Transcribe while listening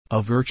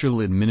A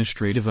virtual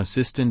administrative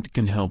assistant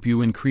can help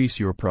you increase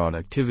your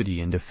productivity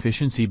and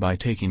efficiency by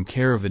taking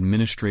care of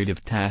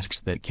administrative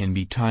tasks that can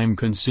be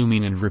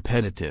time-consuming and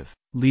repetitive,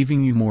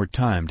 leaving you more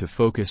time to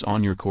focus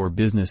on your core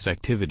business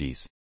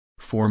activities.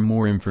 For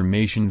more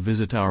information,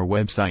 visit our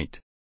website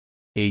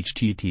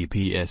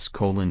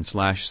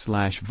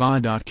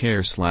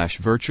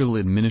https://va.care/virtual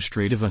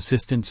administrative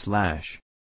assistant/